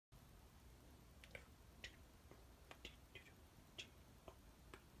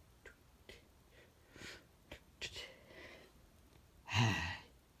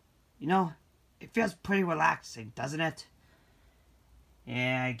You know, it feels pretty relaxing, doesn't it?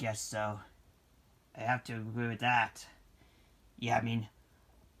 Yeah, I guess so. I have to agree with that. Yeah, I mean,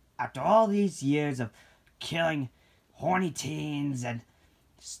 after all these years of killing horny teens and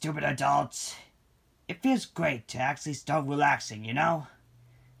stupid adults, it feels great to actually start relaxing, you know?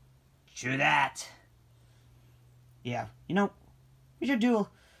 True that. Yeah, you know, we should do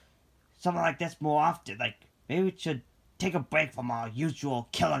something like this more often. Like, maybe we should take a break from our usual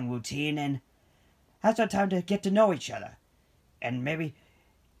killing routine and have some time to get to know each other. And maybe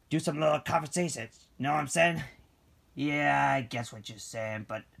do some little conversations. You know what I'm saying? Yeah, I guess what you're saying,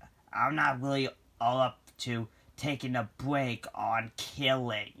 but I'm not really all up to taking a break on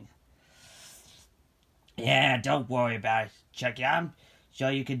killing. Yeah, don't worry about it, Chucky. I'm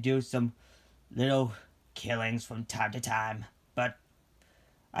sure you can do some little killings from time to time, but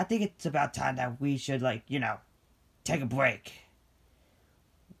I think it's about time that we should, like, you know, take a break.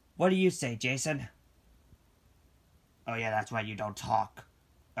 What do you say, Jason? Oh yeah, that's right, you don't talk.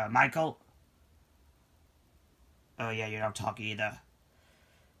 Michael? Oh yeah, you don't talk either.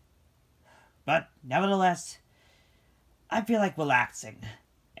 But, nevertheless, I feel like relaxing.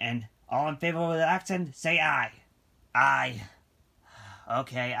 And all in favor of relaxing, say aye. Aye.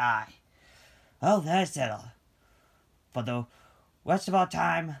 Okay, aye. Oh, that's it. For the rest of our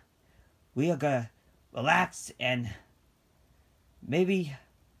time, we are gonna relax and maybe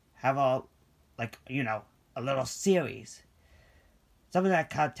have a, like, you know, a little series. Something that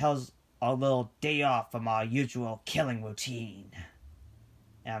kind of tells our little day off from our usual killing routine.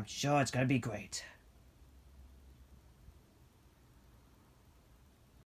 And I'm sure it's gonna be great.